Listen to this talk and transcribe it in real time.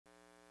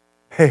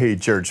Hey,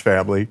 church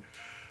family.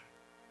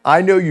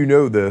 I know you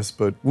know this,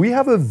 but we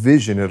have a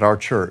vision at our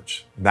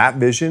church. That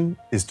vision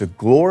is to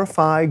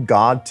glorify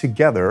God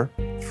together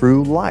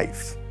through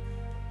life.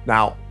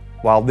 Now,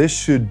 while this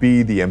should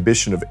be the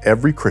ambition of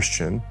every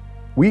Christian,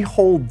 we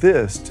hold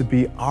this to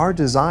be our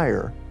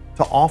desire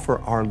to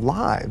offer our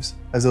lives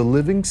as a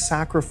living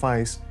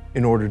sacrifice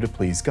in order to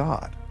please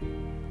God.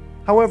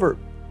 However,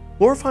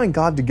 glorifying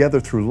God together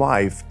through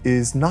life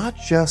is not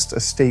just a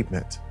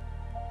statement,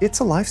 it's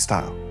a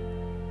lifestyle.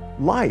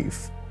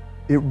 Life,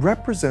 it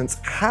represents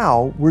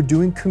how we're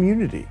doing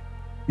community.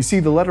 You see,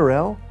 the letter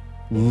L,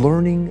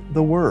 learning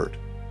the Word.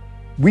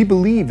 We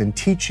believe in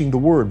teaching the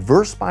Word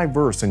verse by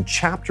verse and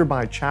chapter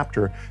by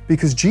chapter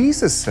because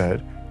Jesus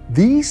said,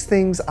 "These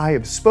things I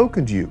have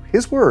spoken to you,"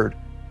 His Word,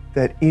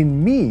 "that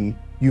in me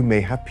you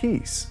may have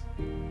peace."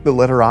 The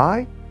letter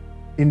I,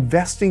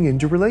 investing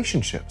into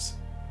relationships.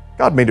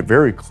 God made it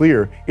very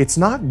clear it's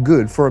not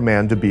good for a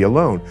man to be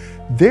alone.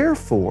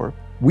 Therefore,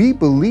 we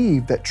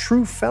believe that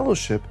true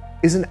fellowship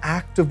is an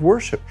act of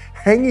worship.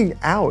 Hanging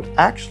out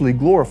actually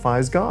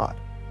glorifies God.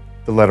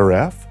 The letter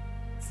F,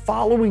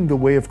 following the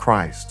way of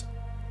Christ.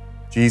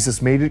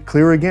 Jesus made it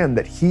clear again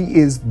that He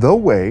is the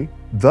way,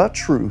 the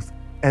truth,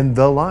 and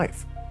the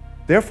life.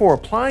 Therefore,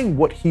 applying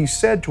what He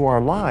said to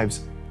our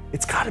lives,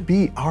 it's got to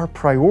be our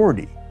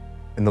priority.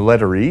 And the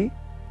letter E,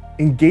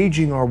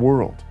 engaging our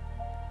world.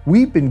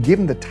 We've been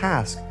given the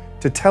task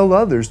to tell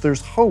others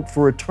there's hope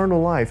for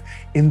eternal life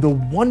in the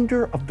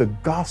wonder of the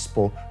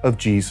gospel of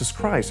Jesus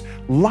Christ.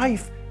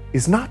 Life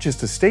is not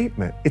just a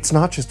statement, it's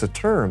not just a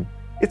term,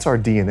 it's our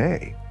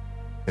DNA.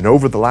 And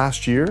over the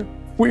last year,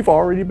 we've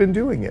already been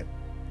doing it.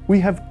 We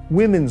have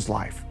women's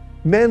life,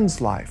 men's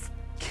life,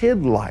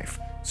 kid life,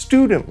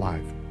 student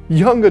life,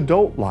 young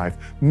adult life,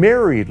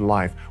 married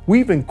life.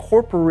 We've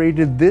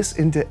incorporated this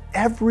into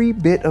every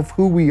bit of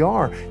who we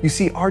are. You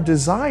see, our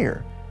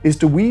desire is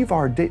to weave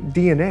our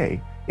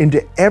DNA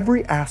into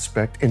every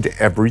aspect, into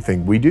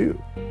everything we do.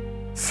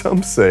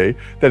 Some say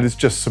that it's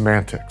just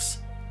semantics.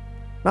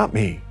 Not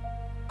me.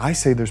 I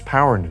say there's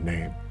power in a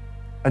name.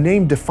 A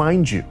name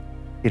defines you.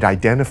 It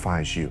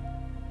identifies you.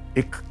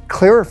 It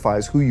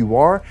clarifies who you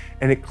are,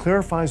 and it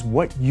clarifies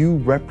what you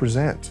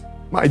represent.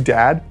 My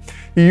dad,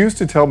 he used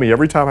to tell me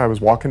every time I was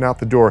walking out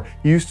the door,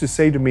 he used to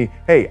say to me,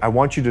 "Hey, I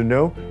want you to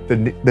know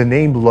the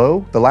name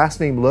Lowe, the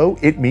last name Lowe,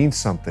 it means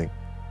something."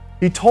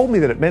 He told me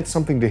that it meant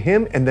something to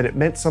him and that it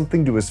meant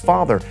something to his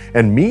father.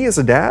 And me as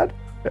a dad,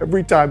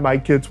 every time my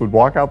kids would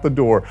walk out the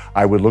door,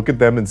 I would look at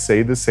them and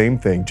say the same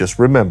thing. Just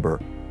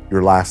remember,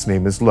 your last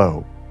name is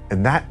Lowe.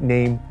 And that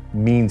name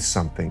means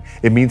something.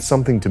 It means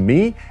something to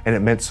me, and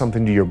it meant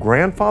something to your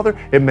grandfather.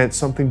 It meant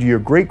something to your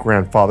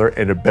great-grandfather,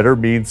 and it better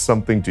mean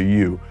something to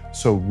you.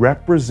 So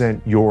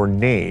represent your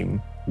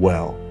name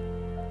well,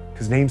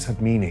 because names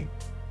have meaning.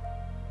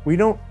 We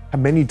don't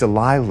have many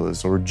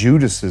Delilahs or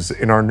Judases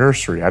in our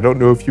nursery. I don't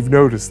know if you've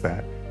noticed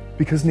that,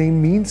 because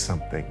name means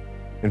something.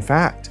 In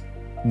fact,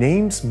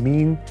 names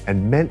mean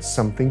and meant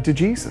something to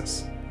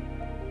Jesus.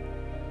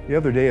 The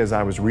other day as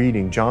I was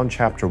reading John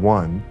chapter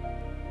 1,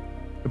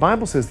 the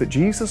Bible says that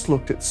Jesus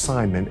looked at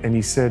Simon and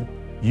He said,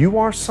 "You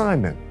are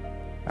Simon."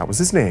 That was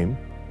his name.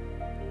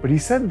 But He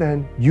said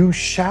then, "You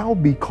shall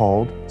be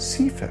called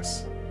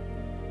Cephas."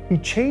 He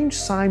changed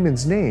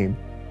Simon's name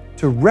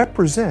to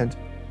represent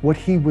what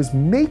He was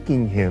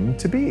making him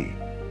to be.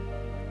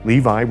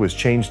 Levi was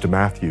changed to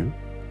Matthew,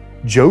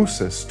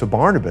 Joseph to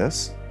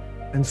Barnabas,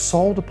 and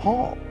Saul to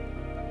Paul.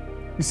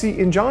 You see,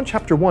 in John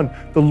chapter 1,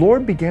 the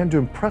Lord began to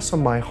impress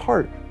on my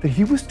heart that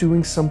He was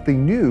doing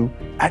something new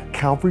at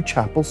Calvary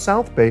Chapel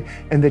South Bay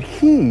and that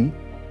He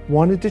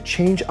wanted to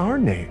change our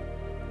name.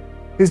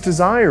 His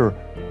desire,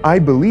 I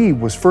believe,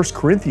 was 1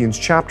 Corinthians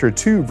chapter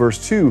 2,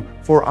 verse 2,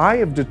 "For I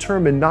have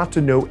determined not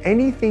to know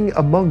anything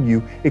among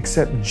you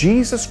except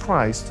Jesus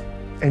Christ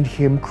and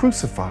Him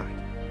crucified."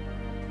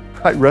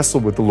 I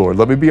wrestled with the Lord,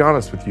 let me be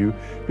honest with you,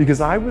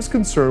 because I was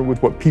concerned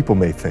with what people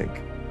may think.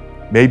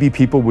 Maybe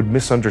people would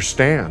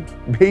misunderstand.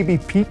 Maybe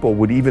people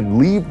would even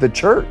leave the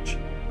church.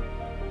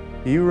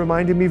 He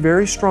reminded me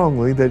very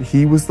strongly that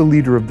He was the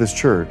leader of this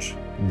church,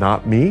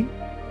 not me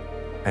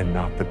and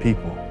not the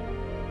people.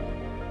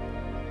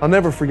 I'll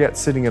never forget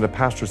sitting at a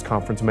pastor's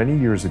conference many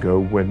years ago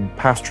when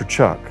Pastor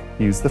Chet,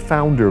 he's the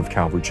founder of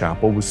Calvary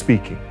Chapel, was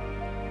speaking.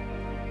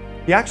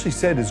 He actually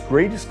said his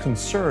greatest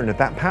concern at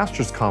that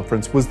pastor's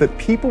conference was that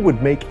people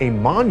would make a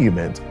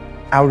monument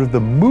out of the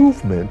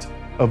movement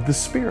of the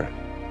Spirit.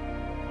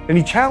 And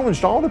he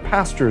challenged all the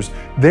pastors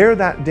there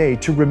that day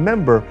to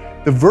remember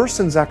the verse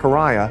in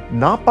Zechariah,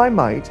 "Not by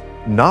might,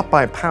 not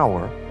by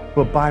power,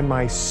 but by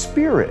my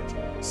Spirit,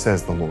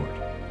 says the Lord."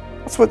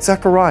 That's what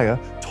Zechariah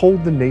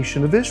told the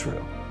nation of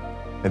Israel.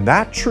 And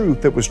that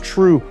truth that was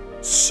true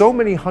so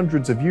many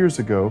hundreds of years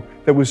ago,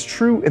 that was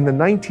true in the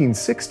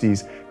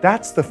 1960s,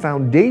 that's the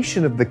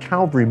foundation of the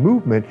Calvary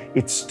movement.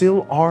 It's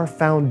still our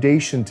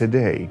foundation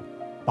today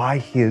by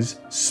His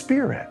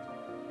Spirit.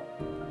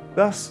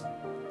 Thus,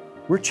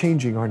 we're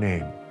changing our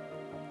name.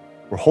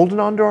 We're holding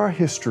on to our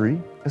history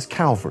as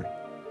Calvary.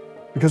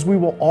 because we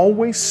will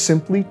always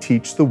simply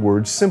teach the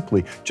word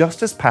simply,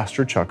 just as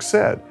Pastor Chuck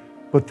said.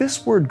 But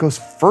this word goes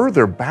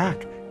further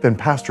back than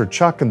Pastor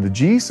Chuck and the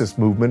Jesus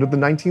movement of the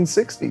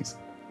 1960s.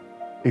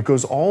 It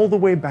goes all the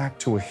way back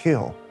to a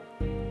hill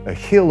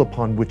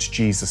upon which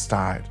Jesus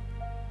died,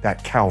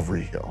 that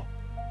Calvary hill.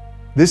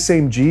 This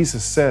same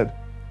Jesus said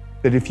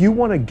that if you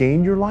want to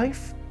gain your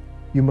life,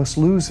 you must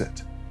lose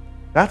it.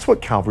 That's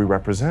what Calvary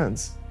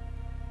represents.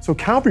 So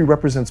Calvary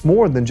represents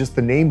more than just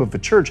the name of the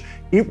church.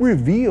 It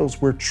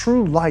reveals where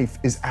true life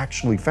is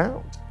actually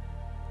found.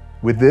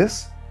 With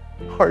this,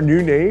 our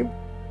new name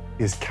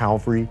is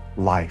Calvary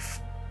Life.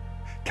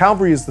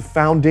 Calvary is the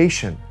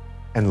foundation,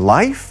 and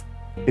life,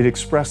 it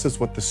expresses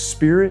what the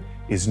Spirit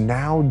is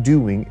now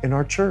doing in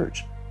our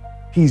church.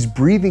 He's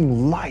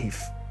breathing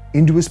life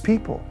into His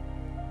people,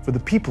 for the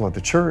people of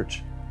the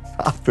church,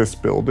 not this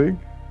building.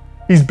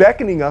 He's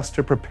beckoning us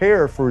to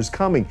prepare for His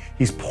coming.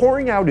 He's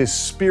pouring out His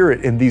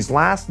Spirit in these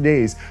last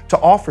days to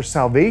offer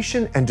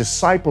salvation and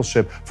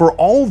discipleship for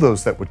all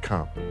those that would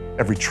come,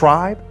 every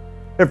tribe,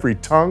 every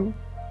tongue,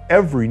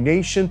 every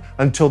nation,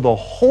 until the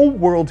whole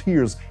world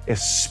hears,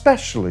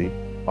 especially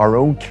our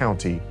own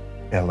county,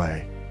 LA.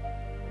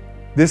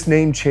 This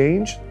name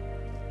change,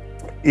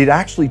 it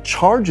actually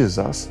charges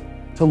us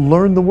to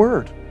learn the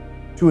Word,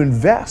 to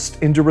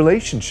invest into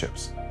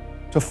relationships,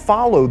 to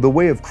follow the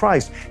way of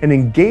Christ and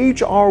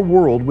engage our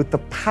world with the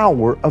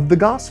power of the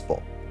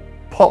gospel.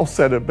 Paul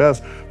said it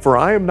best, "For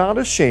I am not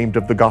ashamed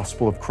of the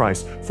gospel of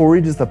Christ, for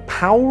it is the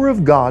power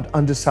of God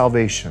unto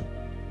salvation."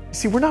 You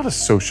see, we're not a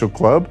social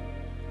club.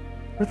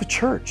 We're the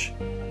church.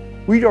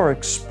 We are to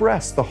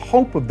express the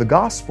hope of the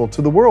gospel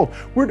to the world.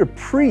 We're to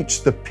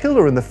preach the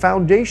pillar and the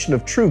foundation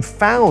of truth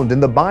found in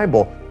the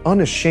Bible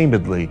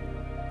unashamedly.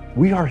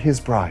 We are His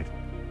bride.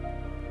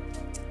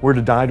 We're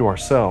to die to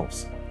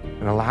ourselves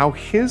and allow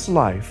His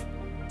life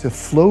to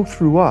flow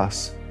through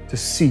us to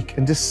seek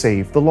and to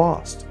save the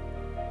lost.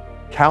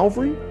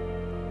 Calvary,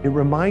 it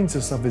reminds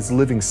us of His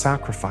living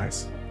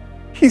sacrifice.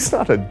 He's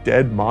not a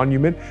dead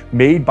monument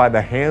made by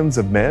the hands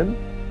of men.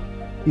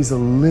 He's a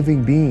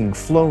living being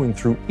flowing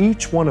through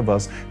each one of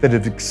us that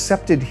have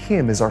accepted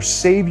Him as our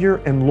Savior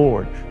and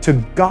Lord. To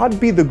God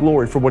be the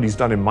glory for what He's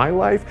done in my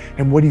life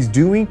and what He's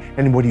doing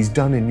and what He's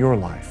done in your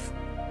life.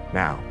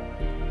 Now,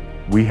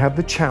 we have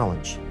the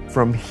challenge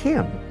from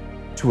Him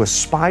to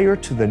aspire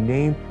to the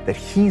name that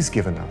He's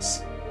given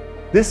us.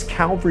 This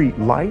Calvary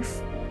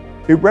life,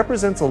 it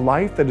represents a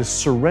life that is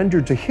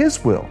surrendered to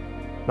His will,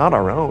 not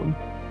our own.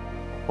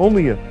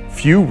 Only a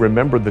few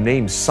remember the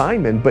name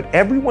Simon, but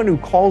everyone who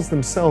calls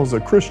themselves a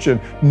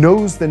Christian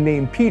knows the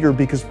name Peter,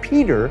 because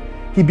Peter,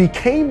 he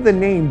became the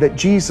name that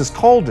Jesus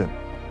called him.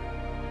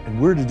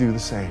 And we're to do the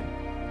same.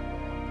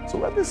 So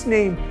let this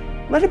name,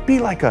 let it be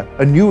like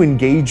a new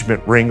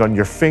engagement ring on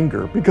your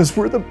finger, because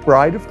we're the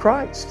bride of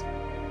Christ.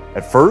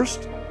 At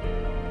first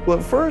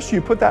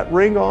you put that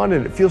ring on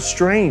and it feels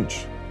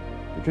strange,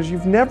 because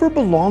you've never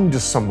belonged to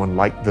someone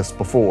like this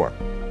before.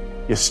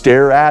 You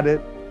stare at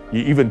it,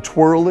 you even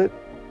twirl it.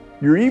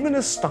 You're even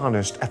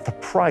astonished at the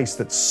price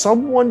that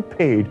someone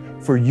paid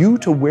for you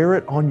to wear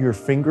it on your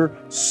finger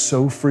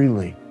so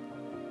freely.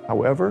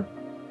 However,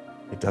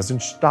 it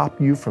doesn't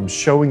stop you from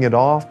showing it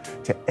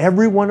off to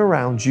everyone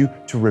around you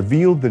to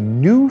reveal the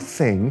new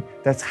thing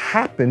that's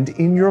happened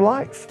in your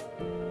life.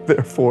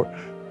 Therefore,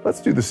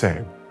 let's do the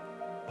same.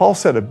 Paul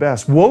said it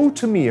best, "Woe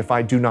to me if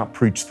I do not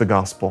preach the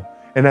gospel."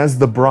 And as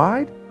the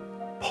bride,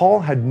 Paul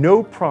had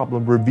no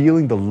problem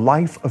revealing the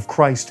life of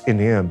Christ in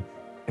him.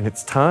 And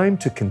it's time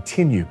to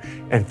continue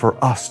and for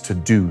us to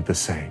do the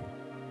same.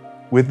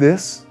 With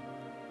this,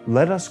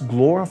 let us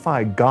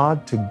glorify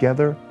God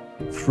together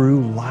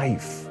through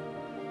life.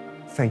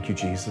 Thank you,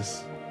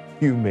 Jesus.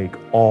 You make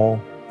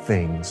all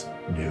things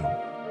new.